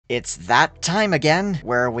It's that time again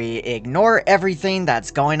where we ignore everything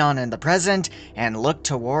that's going on in the present and look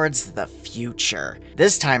towards the future.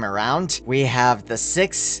 This time around, we have the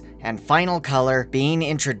sixth and final color being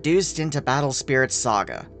introduced into Battle Spirits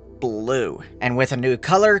Saga. Blue. And with a new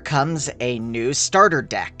color comes a new starter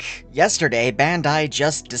deck. Yesterday, Bandai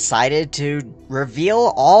just decided to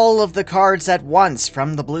reveal all of the cards at once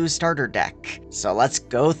from the blue starter deck. So let's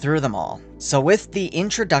go through them all. So with the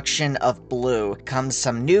introduction of blue comes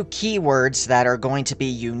some new keywords that are going to be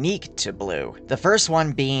unique to blue. The first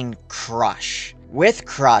one being Crush. With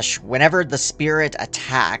Crush, whenever the spirit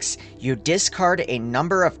attacks, you discard a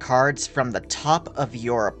number of cards from the top of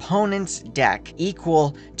your opponent's deck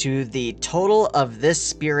equal to the total of this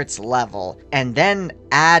spirit's level, and then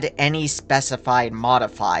add any specified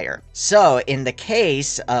modifier. So, in the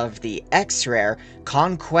case of the X-Rare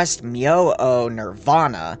Conquest Myo-O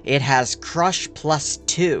Nirvana, it has Crush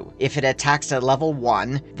 +2. If it attacks at level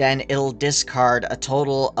 1, then it'll discard a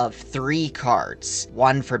total of 3 cards.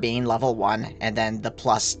 1 for being level 1, and then the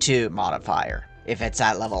 +2 modifier. If it's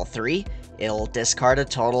at level 3, it'll discard a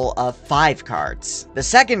total of 5 cards. The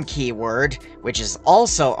second keyword, which is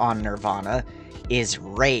also on Nirvana, is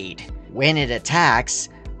Raid. When it attacks,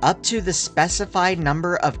 up to the specified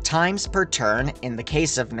number of times per turn, in the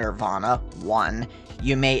case of Nirvana, 1,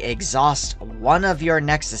 you may exhaust one of your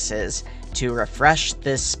nexuses to refresh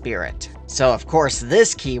this spirit. So of course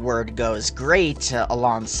this keyword goes great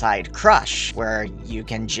alongside Crush, where you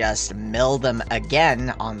can just mill them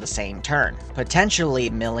again on the same turn, potentially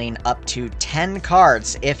milling up to 10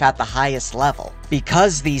 cards if at the highest level.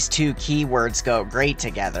 Because these two keywords go great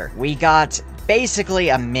together, we got basically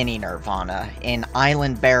a mini Nirvana in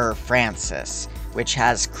Island Bearer Francis, which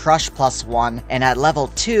has Crush +1, and at level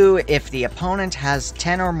 2, if the opponent has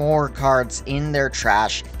 10 or more cards in their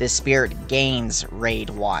trash, the spirit gains Raid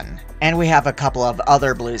 1. And we have a couple of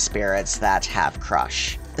other blue spirits that have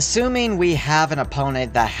Crush. Assuming we have an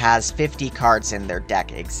opponent that has 50 cards in their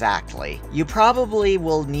deck exactly, you probably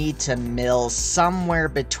will need to mill somewhere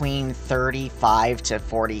between 35 to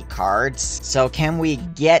 40 cards. So can we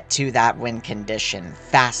get to that win condition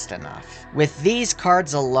fast enough? With these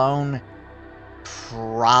cards alone,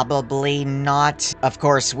 probably not. Of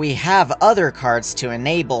course, we have other cards to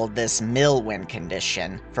enable this mill win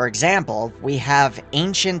condition. For example, we have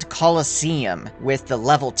Ancient Colosseum with the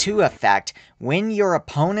level 2 effect. When your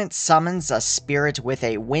opponent summons a spirit with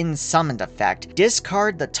a win summoned effect,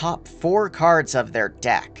 discard the top 4 cards of their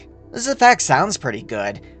deck. This effect sounds pretty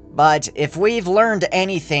good, but if we've learned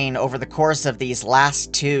anything over the course of these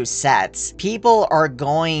last 2 sets, people are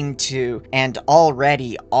going to, and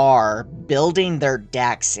already are, building their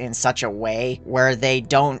decks in such a way where they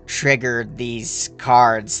don't trigger these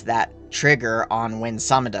cards that trigger on win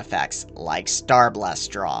summoned effects, like Starblast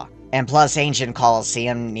Draw. And plus, Ancient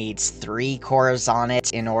Colosseum needs 3 cores on it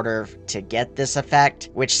in order to get this effect,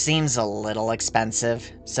 which seems a little expensive,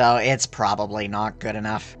 so it's probably not good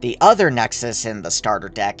enough. The other nexus in the starter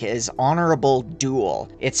deck is Honorable Duel.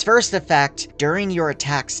 Its first effect, during your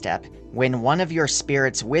attack step, when one of your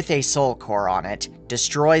spirits with a soul core on it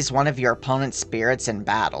destroys one of your opponent's spirits in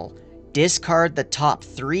battle, discard the top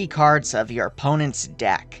 3 cards of your opponent's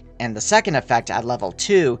deck. And the second effect at level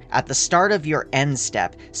 2, at the start of your end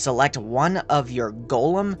step, select one of your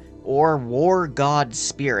Golem or War God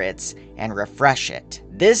spirits and refresh it.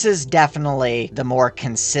 This is definitely the more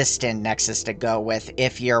consistent nexus to go with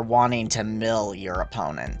if you're wanting to mill your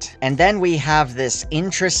opponent. And then we have this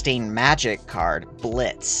interesting magic card,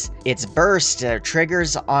 Blitz. Its burst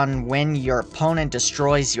triggers on when your opponent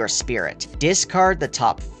destroys your spirit. Discard the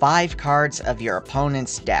top 5 cards of your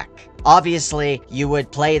opponent's deck. Obviously, you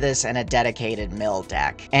would play this in a dedicated mill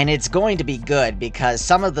deck, and it's going to be good because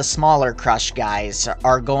some of the smaller Crush guys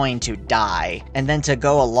are going to die. And then to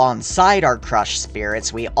go alongside our Crush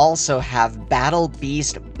spirits, we also have Battle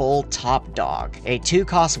Beast Bull Top Dog, a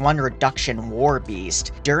 2-cost 1 reduction war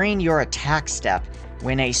beast. During your attack step,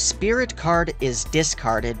 when a spirit card is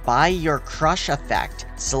discarded by your Crush effect,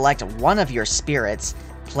 select one of your spirits,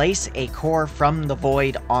 place a core from the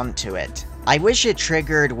void onto it. I wish it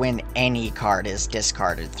triggered when any card is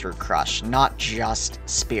discarded through Crush, not just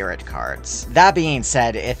spirit cards. That being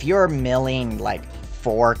said, if you're milling like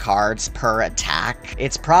 4 cards per attack,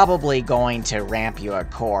 it's probably going to ramp you a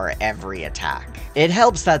core every attack. It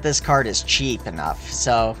helps that this card is cheap enough,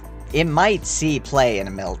 so it might see play in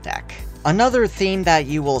a mill deck. Another theme that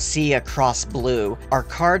you will see across blue are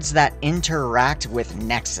cards that interact with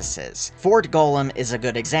nexuses. Fort Golem is a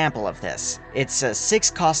good example of this. It's a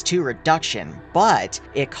 6 cost 2 reduction, but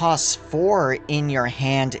it costs 4 in your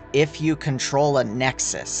hand if you control a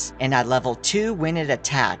nexus. And at level 2, when it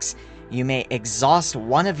attacks, you may exhaust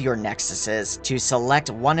one of your nexuses to select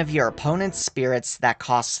one of your opponent's spirits that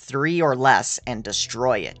costs 3 or less and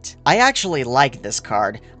destroy it. I actually like this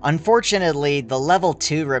card. Unfortunately, the level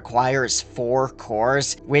 2 requires 4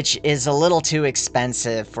 cores, which is a little too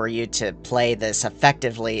expensive for you to play this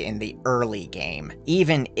effectively in the early game,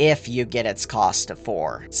 even if you get its cost to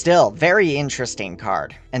 4. Still, very interesting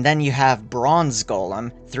card. And then you have Bronze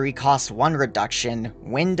Golem, 3 cost 1 reduction.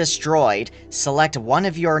 When destroyed, select one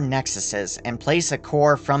of your nexuses and place a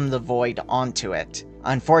core from the void onto it.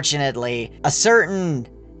 Unfortunately, a certain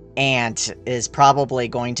ant is probably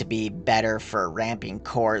going to be better for ramping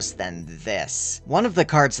cores than this. One of the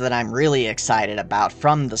cards that I'm really excited about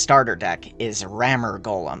from the starter deck is Rammer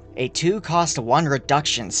Golem, a 2 cost 1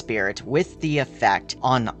 reduction spirit with the effect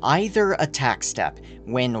on either attack step.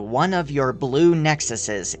 When one of your blue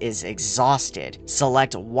nexuses is exhausted,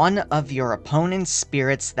 select one of your opponent's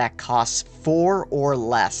spirits that costs 4 or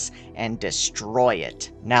less and destroy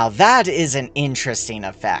it. Now that is an interesting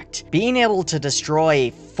effect. Being able to destroy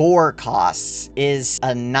 4 costs is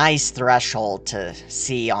a nice threshold to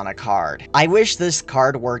see on a card. I wish this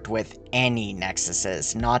card worked with any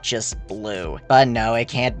nexuses, not just blue. But no, it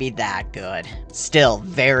can't be that good. Still,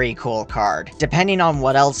 very cool card. Depending on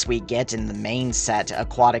what else we get in the main set,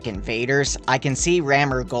 Aquatic Invaders, I can see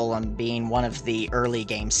Rammer Golem being one of the early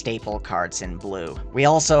game staple cards in blue. We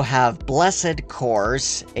also have Blessed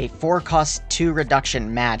Cores, a 4 cost 2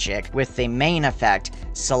 reduction magic with the main effect,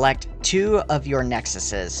 select 2 of your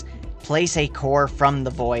nexuses. Place a core from the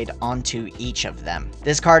void onto each of them.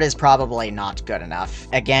 This card is probably not good enough.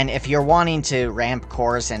 Again, if you're wanting to ramp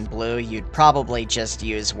cores in blue, you'd probably just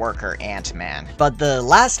use Worker Ant-Man. But the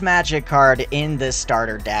last magic card in this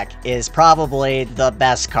starter deck is probably the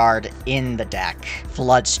best card in the deck.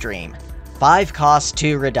 Floodstream. 5 cost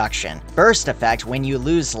 2 reduction. Burst effect when you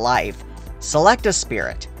lose life. Select a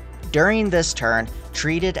spirit. During this turn,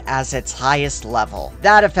 treat it as its highest level.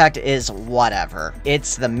 That effect is whatever.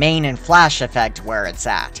 It's the main and flash effect where it's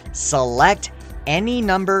at. Select any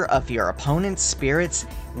number of your opponent's spirits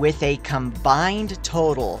with a combined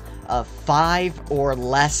total of 5 or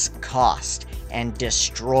less cost and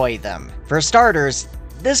destroy them. For starters,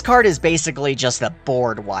 this card is basically just a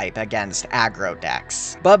board wipe against aggro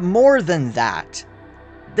decks. But more than that,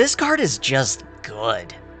 this card is just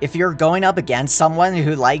good. If you're going up against someone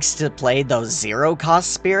who likes to play those 0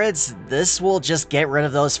 cost spirits, this will just get rid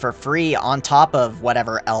of those for free on top of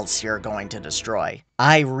whatever else you're going to destroy.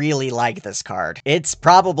 I really like this card. It's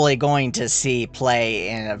probably going to see play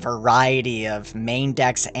in a variety of main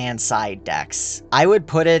decks and side decks. I would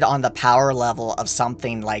put it on the power level of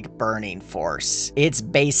something like Burning Force. It's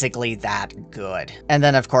basically that good. And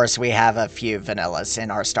then of course we have a few vanillas in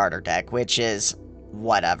our starter deck, which is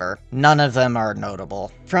whatever. None of them are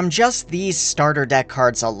notable. From just these starter deck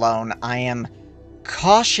cards alone, I am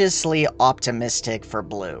cautiously optimistic for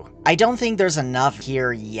blue. I don't think there's enough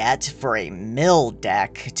here yet for a mill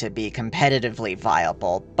deck to be competitively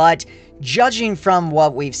viable, but judging from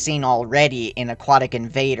what we've seen already in Aquatic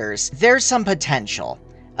Invaders, there's some potential.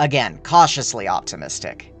 Again, cautiously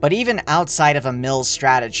optimistic. But even outside of a mill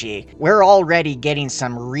strategy, we're already getting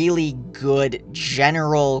some really good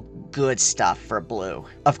general good stuff for blue.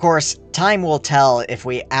 Of course, time will tell if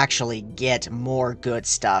we actually get more good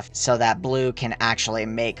stuff so that blue can actually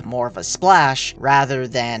make more of a splash rather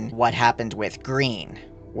than what happened with green,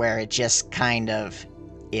 where it just kind of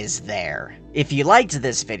is there. If you liked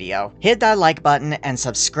this video, hit that like button and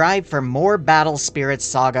subscribe for more Battle Spirits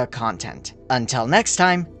Saga content. Until next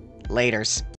time, laters.